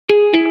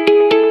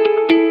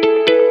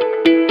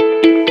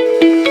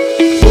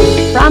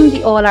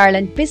the All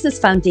Ireland Business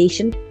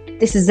Foundation,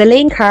 this is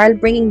Elaine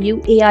bringing you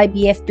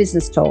AIBF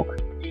Business Talk.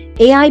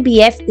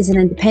 AIBF is an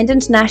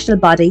independent national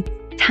body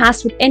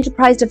tasked with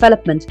enterprise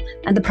development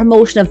and the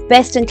promotion of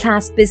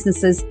best-in-class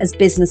businesses as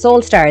business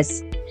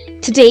all-stars.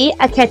 Today,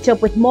 I catch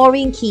up with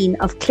Maureen Keane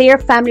of Clare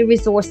Family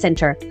Resource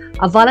Centre,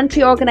 a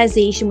voluntary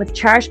organisation with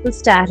charitable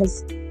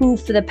status who,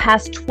 for the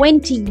past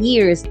 20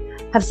 years,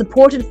 have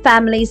supported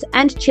families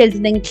and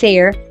children in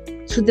Clare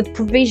through the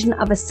provision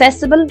of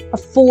accessible,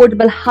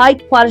 affordable,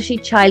 high-quality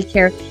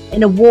childcare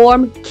in a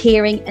warm,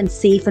 caring and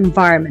safe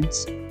environment.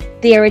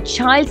 They are a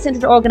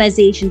child-centred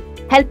organisation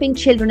helping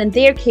children in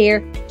their care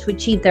to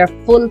achieve their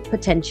full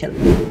potential.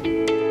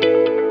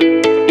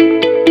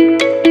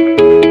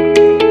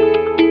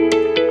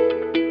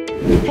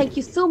 Thank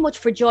you so much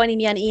for joining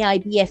me on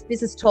AIBF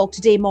Business Talk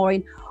today,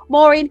 Maureen.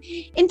 Maureen,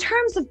 in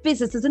terms of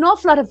business, there's an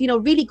awful lot of,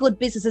 really good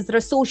businesses that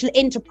are social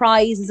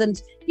enterprises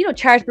and,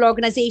 charitable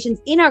organisations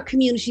in our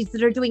communities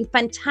that are doing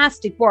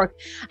fantastic work.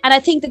 And I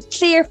think that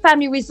Clare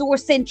Family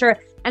Resource Centre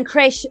and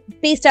Creche,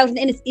 based out in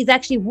Ennis, is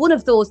actually one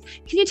of those.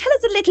 Can you tell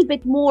us a little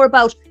bit more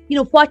about,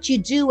 what you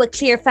do at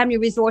Clare Family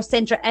Resource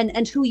Centre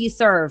and who you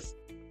serve?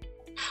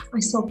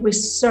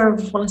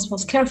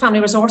 Clare Family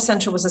Resource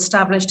Centre was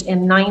established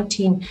in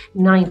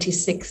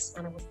 1996,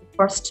 and it was the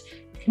first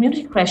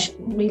community creche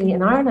really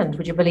in Ireland,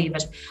 would you believe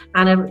it?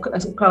 And a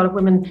crowd of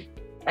women,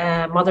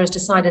 mothers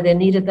decided they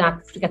needed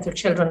that to get their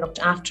children looked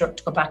after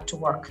to go back to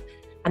work.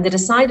 And they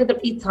decided their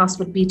ethos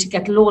would be to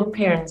get lone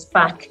parents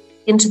back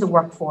into the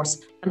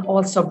workforce and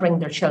also bring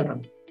their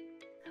children.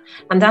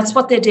 And that's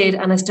what they did,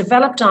 and it's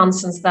developed on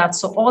since that.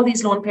 So all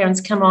these lone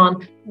parents came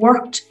on,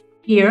 worked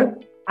here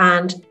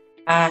and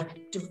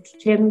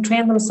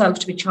train themselves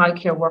to be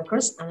childcare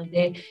workers, and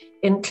they,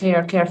 in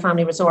Clare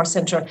Family Resource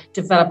Centre,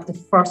 developed the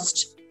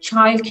first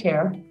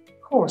childcare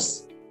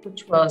course,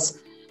 which was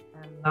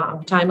a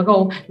long time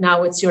ago.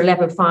 Now it's your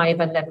level 5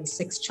 and level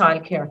 6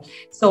 childcare.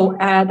 So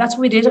that's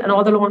what we did, and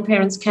all the lone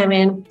parents came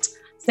in,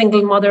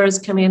 single mothers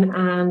came in,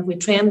 and we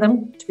trained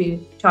them to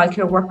be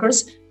childcare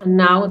workers, and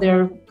now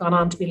they're gone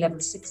on to be level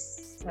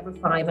 6, level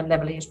 5 and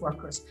level 8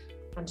 workers.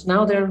 And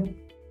now they're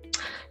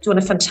doing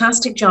a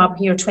fantastic job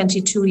here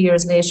 22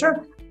 years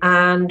later,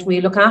 and we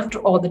look after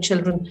all the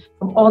children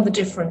from all the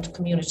different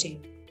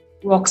community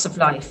walks of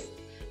life,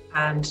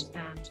 and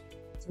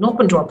it's an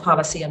open door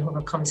policy on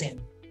whoever comes in.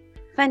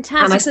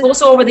 Fantastic. And I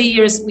suppose over the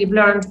years we've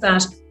learned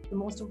that the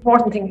most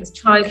important thing is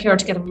childcare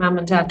to get a mum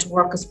and dad to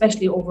work,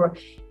 especially over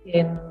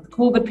in the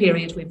COVID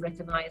period. We've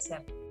recognised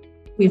that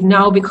we've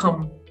now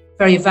become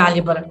very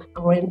valuable, and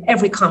we're in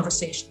every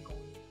conversation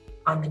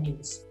on the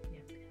news.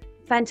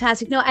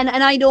 Fantastic. No, and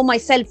I know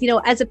myself,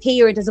 as a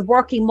parent, as a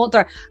working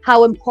mother,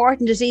 how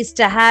important it is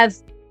to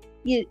have,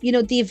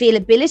 the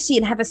availability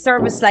and have a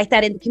service like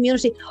that in the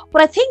community.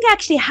 But I think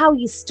actually how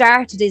you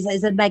started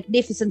is a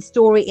magnificent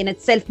story in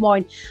itself,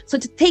 Maureen. So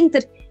to think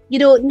that,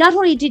 not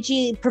only did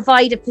you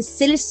provide a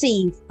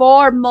facility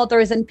for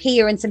mothers and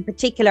parents in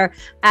particular,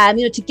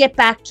 to get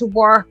back to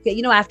work,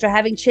 after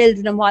having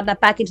children and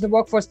whatnot back into the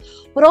workforce,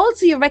 but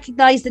also you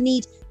recognise the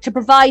need to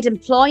provide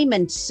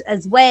employment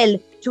as well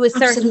to a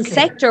certain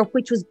sector,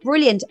 which was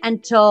brilliant.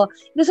 And so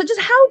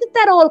just how did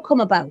that all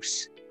come about?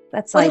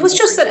 It was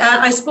just that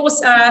I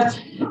suppose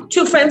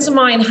two friends of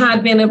mine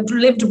had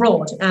lived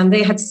abroad, and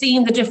they had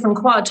seen the different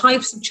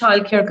types of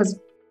childcare, because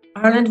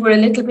Ireland, we're a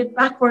little bit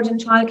backward in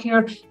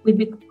childcare. We'd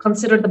be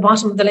considered the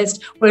bottom of the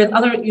list, where in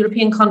other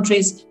European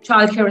countries,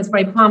 childcare is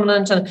very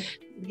prominent and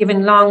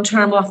given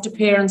long-term off to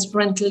parents,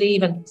 parental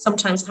leave, and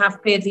sometimes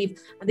half-paid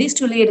leave. And these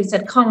two ladies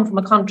had come from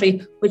a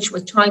country which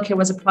was childcare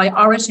was a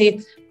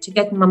priority to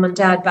get mum and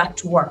dad back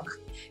to work.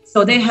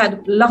 So they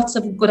had lots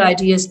of good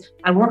ideas,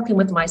 and working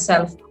with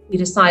myself, we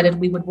decided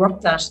we would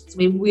work that. So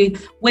we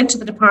went to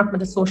the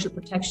Department of Social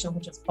Protection,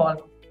 which was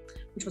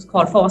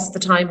called FOSS at the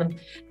time,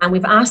 and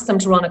we've asked them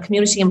to run a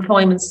community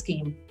employment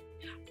scheme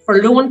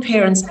for lone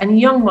parents and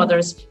young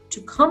mothers to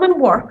come and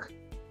work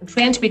and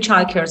train to be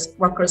childcare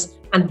workers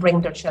and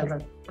bring their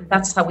children. And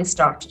that's how we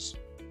started.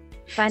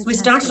 Fantastic. So we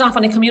started off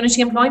on a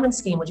community employment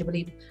scheme, would you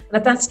believe? And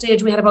at that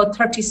stage, we had about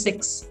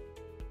 36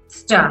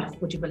 staff,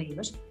 would you believe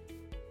it?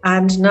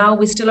 And now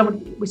we still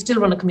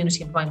run a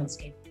community employment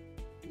scheme.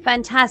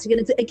 Fantastic.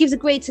 And it gives a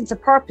great sense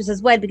of purpose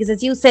as well, because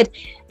as you said,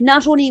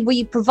 not only were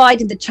you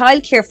providing the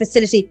childcare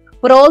facility,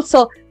 but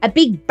also a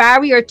big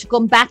barrier to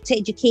going back to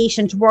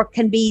education, to work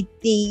can be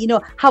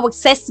how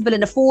accessible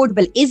and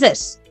affordable is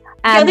it?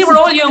 They were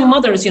all young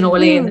mothers,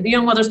 Elaine, the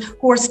young mothers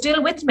who are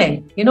still with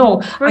me,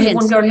 Brilliant. I have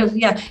one girl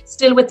who's,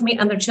 still with me,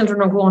 and their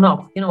children are growing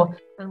up,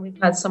 and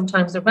we've had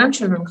sometimes their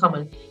grandchildren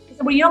coming.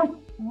 They were young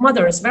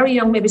mothers, very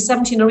young, maybe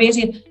 17 or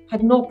 18,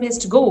 had no place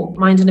to go,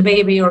 minding a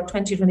baby, or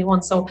 20 or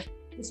 21. So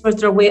this was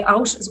their way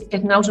out,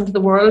 getting out into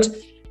the world,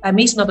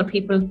 meeting other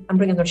people and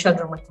bringing their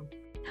children with them.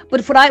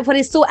 But what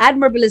is so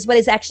admirable as well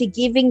is actually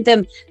giving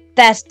them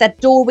that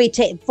doorway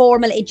to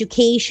formal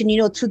education,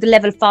 through the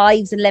level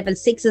 5s and level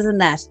 6s and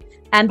that.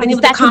 I knew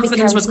the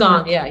confidence was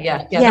gone.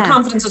 Yeah. The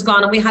confidence was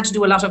gone, and we had to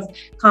do a lot of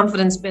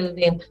confidence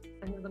building.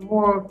 And the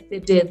more they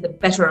did, the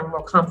better and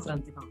more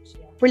confident they got.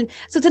 Brilliant.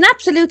 So it's an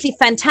absolutely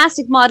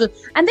fantastic model.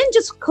 And then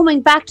just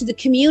coming back to the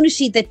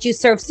community that you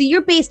serve. So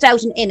you're based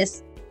out in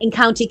Ennis in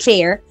County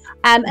Clare.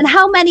 And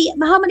how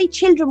many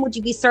children would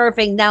you be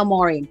serving now,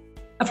 Maureen?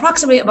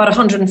 Approximately about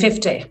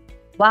 150.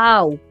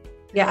 Wow.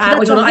 Yeah,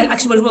 we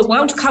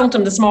won't count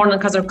them this morning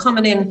because they're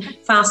coming in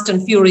fast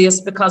and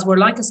furious, because we're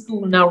like a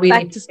school now,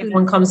 really.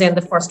 Everyone comes in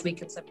the first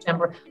week of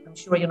September. I'm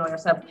sure you know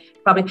yourself,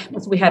 probably.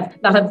 So we have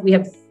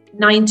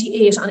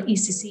 98 on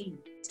ECC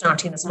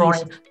starting this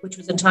morning, which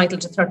was entitled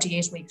to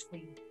 38 weeks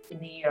free in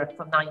the year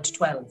from 9 to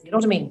 12. You know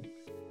what I mean?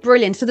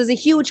 Brilliant. So there's a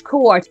huge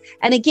cohort.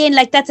 And again,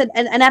 like that's an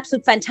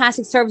absolute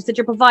fantastic service that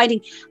you're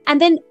providing.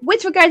 And then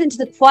with regard to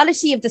the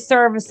quality of the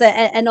service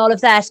and all of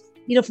that,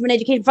 you know, from an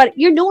education provider,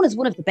 you're known as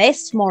one of the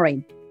best,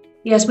 Maureen.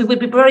 Yes, we would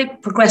be very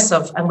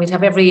progressive, and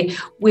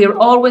we're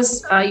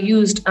always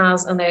used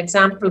as an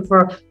example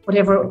for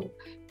whatever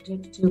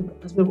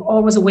because we're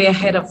always way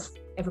ahead of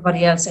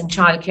everybody else in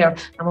childcare,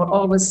 and we're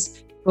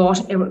always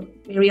brought.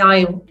 Mary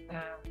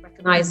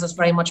recognises us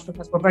very much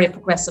because we're very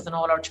progressive in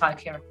all our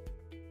childcare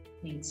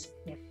needs.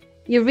 Yeah.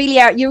 You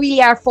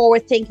really are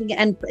forward thinking,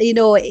 and you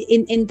know,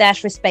 in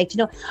that respect, you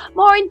know,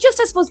 Maureen, just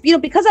I suppose, you know,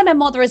 because I'm a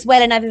mother as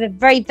well, and I have a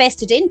very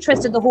vested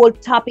interest in the whole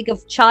topic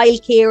of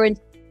childcare and,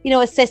 you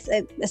know,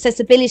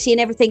 accessibility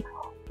and everything.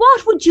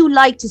 What would you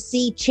like to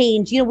see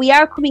change? You know, we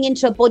are coming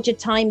into a budget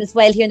time as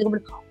well here in the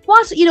government.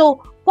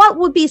 What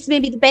would be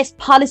maybe the best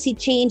policy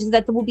changes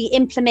that will be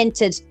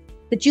implemented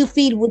that you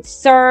feel would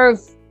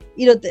serve,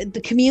 you know,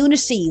 the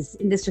communities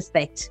in this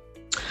respect?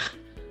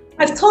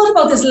 I've thought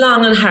about this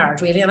long and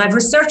hard, really, and I've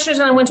researched it,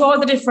 and I went to all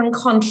the different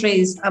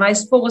countries, and I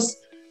suppose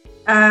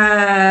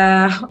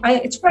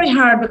it's very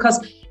hard because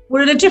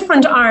we're in a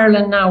different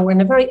Ireland now. We're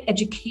in a very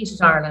educated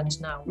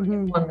Ireland now.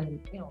 You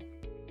know,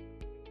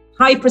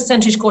 high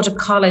percentage go to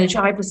college,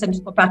 high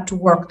percentage go back to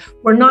work.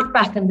 We're not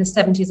back in the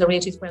 70s or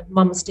 80s when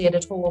mum stayed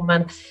at home,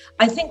 and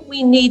I think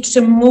we need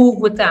to move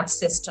with that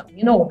system,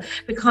 you know,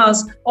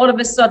 because all of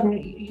a sudden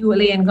you,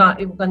 Elaine,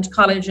 went to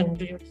college, and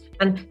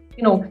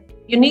you know,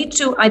 you need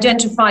to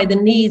identify the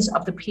needs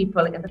of the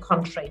people in the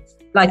country,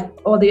 like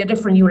all the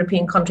different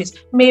European countries.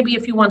 Maybe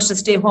if you wanted to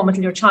stay home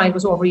until your child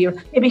was over a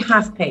year, maybe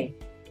half pay.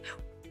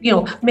 You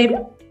know, maybe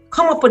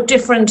come up with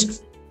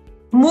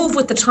move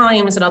with the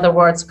times, in other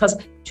words, because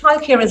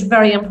childcare is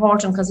very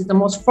important because it's the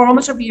most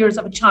formative years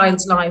of a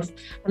child's life.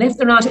 And if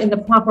they're not in the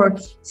proper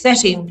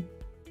setting,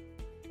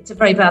 it's a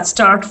very bad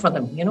start for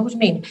them. You know what I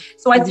mean?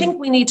 So I think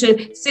we need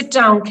to sit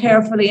down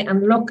carefully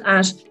and look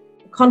at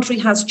the country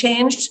has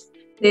changed.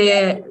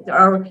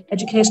 Our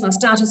educational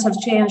status has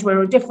changed.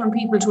 We're different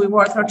people to we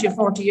were 30 or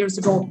 40 years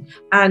ago.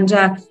 And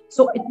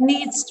so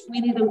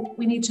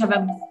we need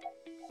to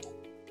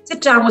sit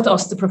down with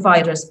us, the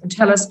providers, and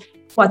tell us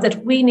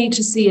that we need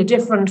to see a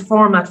different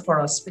format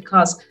for us,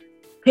 because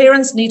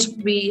parents need to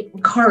be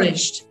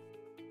encouraged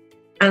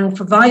and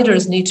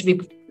providers need to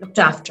be looked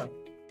after.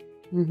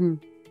 Mm-hmm.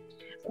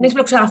 Need to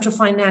be looked after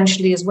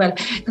financially as well,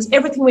 because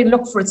everything we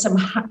look for, it's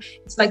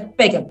like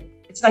begging.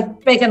 It's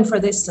like begging for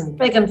this and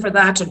begging for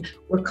that, and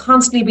we're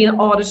constantly being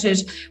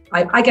audited.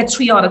 I get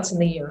 3 audits in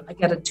the year. I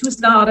get a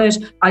TUSLA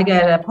audit, I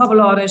get a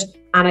PUBL audit,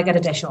 and I get a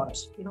DESH audit.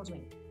 You know what I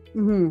mean?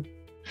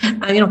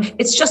 Mm-hmm. And, you know,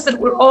 it's just that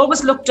we're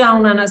always looked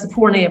down on as the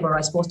poor neighbour,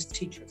 I suppose, to the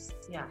teachers.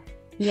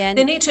 Yeah.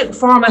 They need to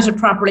format it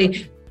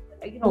properly.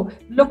 You know,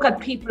 look at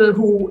people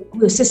who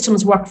the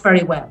systems work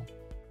very well.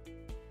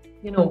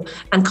 You know,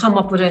 and come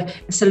up with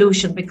a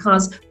solution,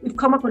 because we've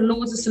come up with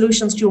loads of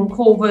solutions during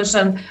COVID,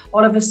 and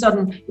all of a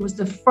sudden it was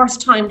the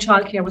first time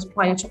childcare was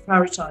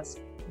prioritised.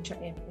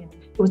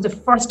 It was the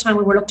first time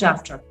we were looked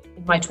after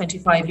in my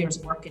 25 years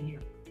of working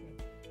here.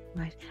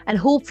 Right. And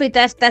hopefully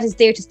that is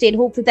there to stay, and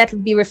hopefully that will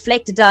be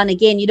reflected on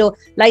again, you know,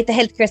 like the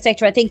healthcare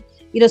sector. I think,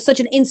 you know, such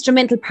an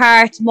instrumental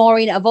part,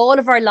 Maureen, of all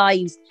of our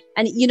lives.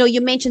 And, you know,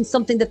 you mentioned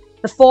something that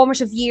the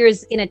formative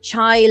years in a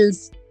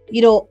child's,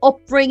 you know,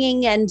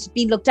 upbringing and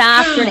being looked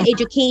after and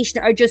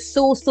education are just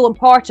so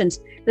important,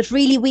 that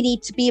really we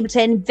need to be able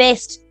to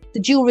invest the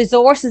due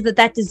resources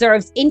that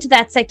deserves into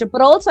that sector.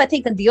 But also I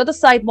think on the other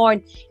side,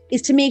 Maureen,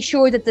 is to make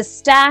sure that the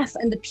staff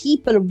and the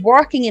people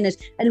working in it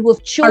and who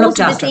have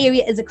chosen this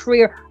area as a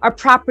career are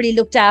properly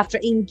looked after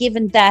and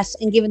given that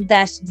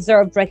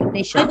deserved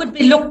recognition. I would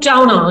be looked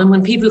down on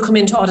when people come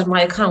in to audit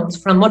my accounts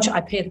for how much I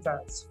pay the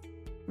girls.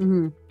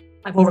 Mm-hmm.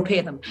 I've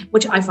overpaid them,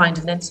 which I find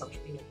an insult.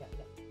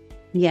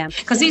 Yeah,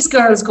 because these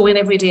girls go in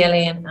every day,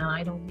 Elaine, and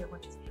I don't hear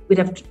much. We'd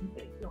have,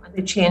 you know, and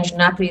they change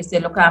nappies, they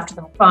look after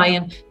them,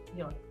 crying,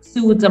 you know,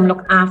 soothe them,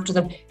 look after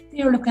them.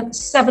 They're looking at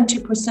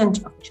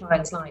 70% of the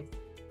child's life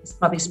is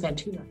probably spent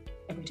here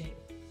every day.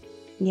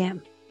 Yeah,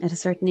 at a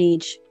certain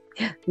age.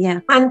 Yeah,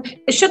 and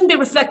it shouldn't be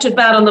reflected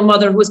bad on the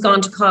mother who's gone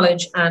to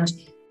college and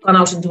gone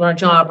out and doing a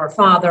job, or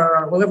father,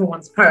 or whoever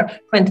one's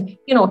friend.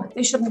 You know,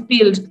 they shouldn't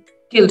feel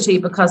guilty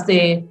because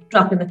they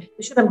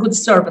should have good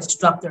service to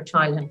drop their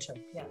child into.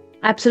 Yeah.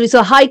 Absolutely.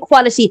 So high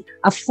quality,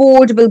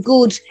 affordable,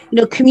 good,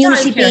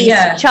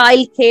 community-based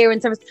childcare and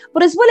service.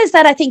 But as well as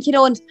that, I think,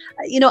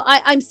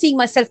 I'm seeing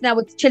myself now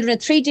with children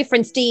at 3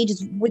 different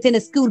stages within a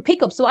school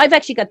pickup. So I've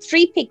actually got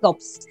 3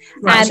 pickups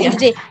in a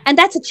day. And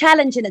that's a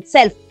challenge in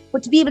itself.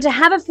 But to be able to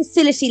have a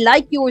facility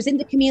like yours in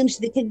the community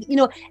that can,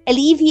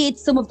 alleviate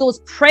some of those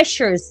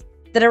pressures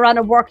that are on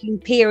a working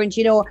parent,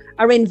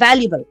 are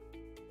invaluable.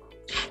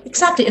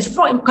 Exactly. It's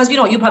because,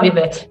 you probably have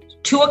a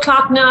 2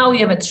 o'clock now,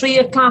 you have a 3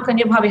 o'clock, and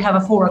you probably have a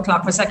 4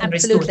 o'clock for secondary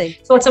school.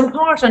 So it's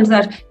important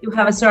that you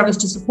have a service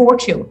to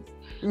support you.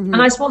 Mm-hmm.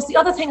 And I suppose the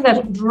other thing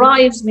that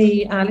drives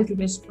me a little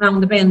bit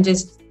round the bend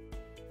is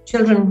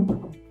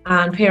children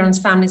and parents,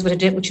 families with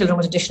children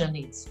with additional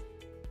needs.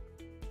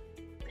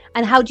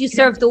 And how do you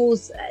serve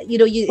those? We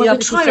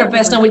try our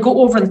best, and we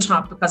go over the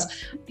top because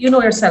you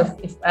know yourself.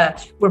 If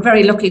we're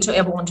very lucky to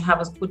everyone to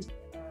have a good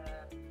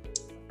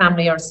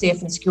family or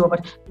safe and secure,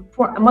 but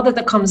for a mother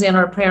that comes in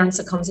or parents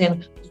that comes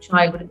in with a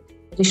child with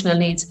additional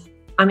needs,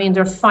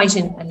 they're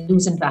fighting a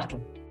losing battle.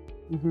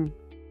 Mm-hmm.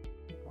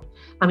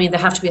 They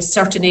have to be a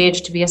certain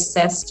age to be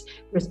assessed.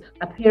 There's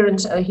a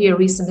parent here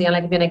recently, and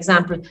I'll give you an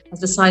example, has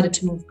decided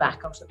to move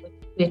back out of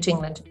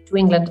England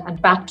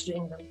and back to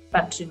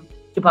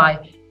Dubai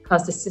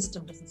because the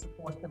system doesn't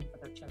support them for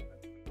their children.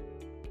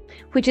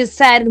 Which is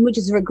sad and which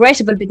is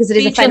regrettable because it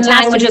is a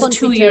fantastic language is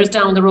 2 years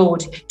down the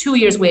road, 2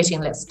 years waiting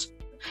list.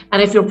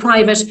 And if you're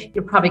private,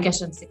 you'll probably get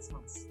it in 6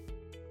 months.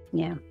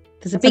 Yeah,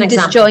 there's a big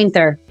disjoint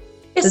there.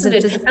 Isn't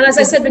it? And as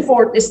I said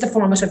before, it's the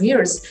formative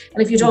years.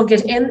 And if you don't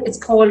get in, it's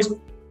called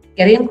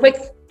get in quick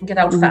and get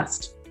out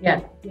fast.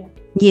 Yeah.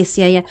 Yes,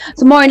 yeah.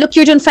 So Maureen, look,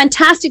 you're doing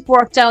fantastic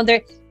work down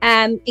there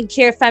in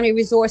Clare Family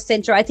Resource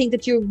Centre. I think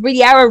that you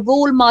really are a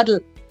role model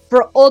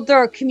for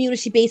other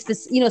community-based,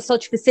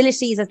 such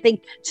facilities, I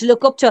think, to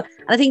look up to.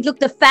 And I think, look,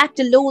 the fact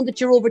alone that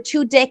you're over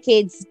 2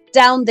 decades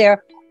down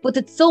there, but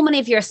that so many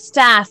of your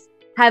staff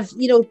have,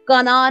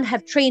 gone on,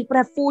 have trained, but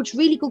have forged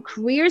really good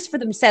careers for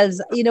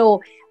themselves,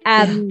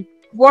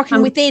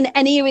 working within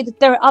an area that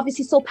they're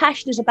obviously so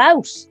passionate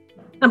about.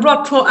 And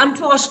brought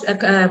jobs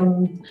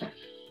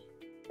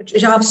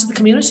to the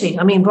community.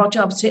 Brought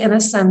jobs to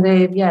Ennis, and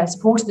they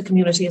supported the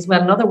community as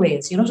well in other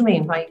ways. You know what I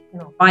mean? By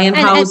buying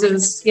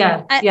houses.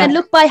 And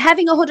look, by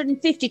having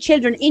 150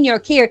 children in your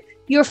care,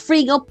 you're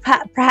freeing up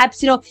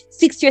perhaps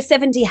 60 or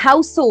 70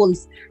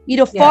 households,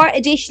 for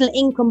additional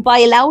income by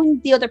allowing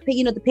the other,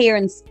 the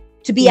parents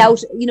to be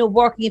out,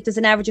 working if there's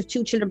an average of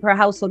 2 children per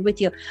household with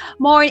you.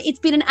 Maureen, it's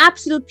been an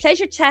absolute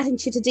pleasure chatting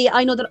to you today.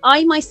 I know that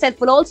I myself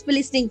will also be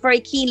listening very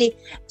keenly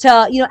to,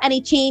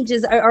 any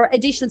changes or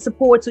additional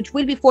supports which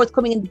will be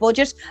forthcoming in the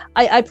budget.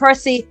 I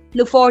personally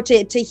look forward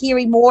to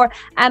hearing more.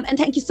 And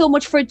thank you so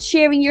much for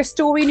sharing your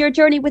story and your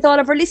journey with all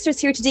of our listeners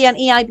here today on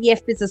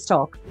AIBF Business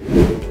Talk.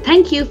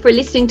 Thank you for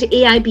listening to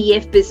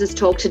AIBF Business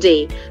Talk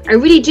today. I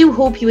really do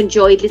hope you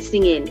enjoyed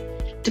listening in.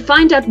 To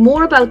find out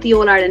more about the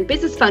All Ireland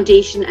Business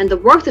Foundation and the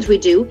work that we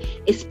do,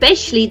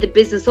 especially the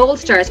Business All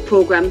Stars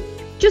programme,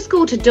 just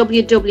go to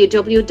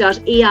www.aibf.ie.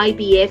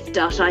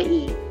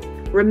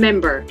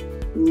 Remember,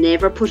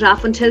 never put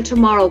off until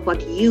tomorrow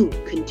what you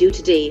can do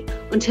today.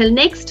 Until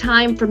next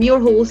time, from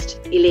your host,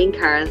 Elaine.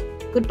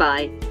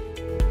 Goodbye.